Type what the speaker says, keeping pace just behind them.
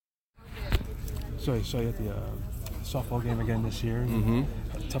So you at the softball game again this year. Mm-hmm.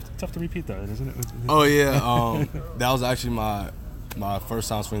 Tough to repeat that, isn't it? Oh yeah, that was actually my first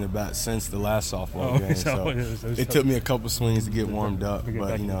time swinging the bat since the last softball game. So it took me a couple swings to get warmed up,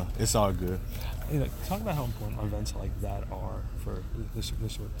 but it's all good. Talk about how important events like that are for this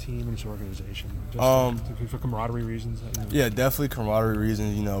sort of team and this organization. For camaraderie reasons. Yeah, definitely camaraderie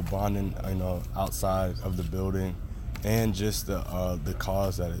reasons. Bonding. Outside of the building, and just the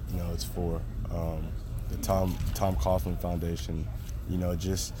cause that it's for. The Tom Coughlin Foundation.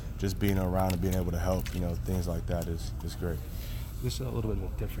 Just being around and being able to help. Things like that is great. This is a little bit of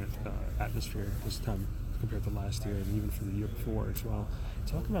a different atmosphere this time compared to last year and even for the year before as well.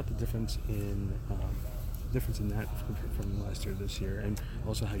 Talk about the difference in that from last year to this year, and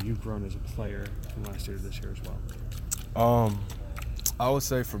also how you've grown as a player from last year to this year as well. I would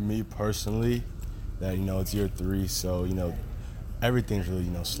say for me personally that it's year 3, so everything's really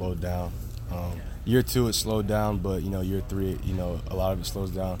slowed down. Year 2 it slowed down, but year 3 a lot of it slows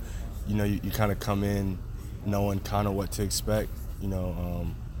down. You kind of come in knowing kind of what to expect.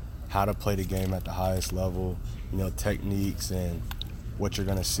 How to play the game at the highest level. Techniques and what you're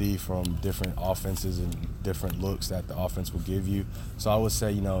going to see from different offenses and different looks that the offense will give you. So I would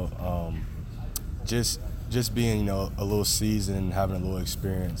say, just being, a little seasoned and having a little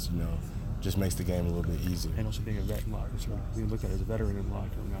experience, just makes the game a little bit easier. And also being a vet in locker, so being looked at as a veteran in locker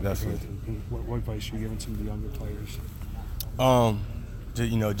room. Definitely. What advice are you giving some of the younger players?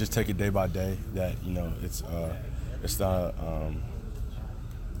 Just take it day by day. That it's not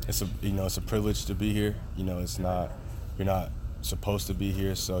it's a privilege to be here. It's not, you're not supposed to be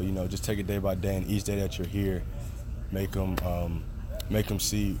here. So just take it day by day, and each day that you're here, make them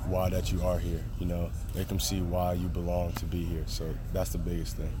see why that you are here. Make them see why you belong to be here. So that's the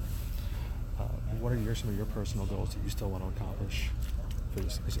biggest thing. What are some of your personal goals that you still want to accomplish for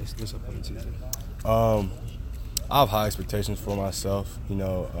this upcoming season? I have high expectations for myself. I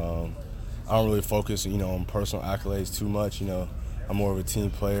don't really focus, on personal accolades too much. I'm more of a team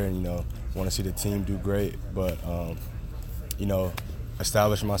player, and want to see the team do great. But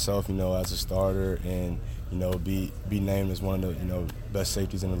establish myself, as a starter, and be named as one of the best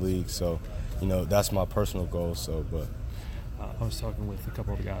safeties in the league. So, that's my personal goal. So, but I was talking with a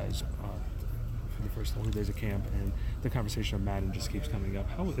couple of the guys for the first 20 days of camp, and the conversation of Madden just keeps coming up.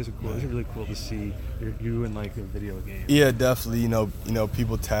 How is it cool? Is it really cool to see you in like a video game? Yeah, definitely.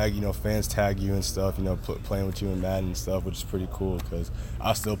 People tag, fans tag you and stuff. Playing with you in Madden and stuff, which is pretty cool because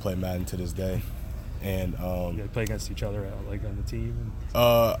I still play Madden to this day. And you play against each other like on the team?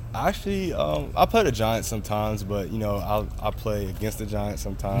 Actually, I play the Giants sometimes, but I play against the Giants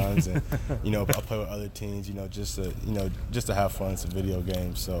sometimes, and I play with other teams. Just to have fun. It's a video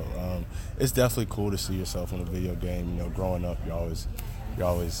game, so it's definitely cool to see yourself in a video game. Growing up, you're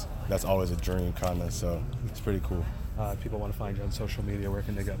always that's always a dream, kind of. So it's pretty cool. People want to find you on social media. Where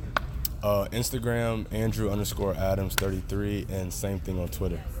can they go? Instagram Andrew_Adams33, and same thing on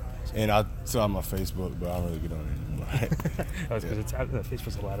Twitter. And I still have my Facebook, but I don't really get on it anymore. That's because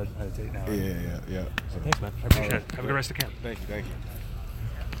Facebook's a lot out of date now. Yeah. So thanks, man. I appreciate it. Have a good rest of camp. Thank you.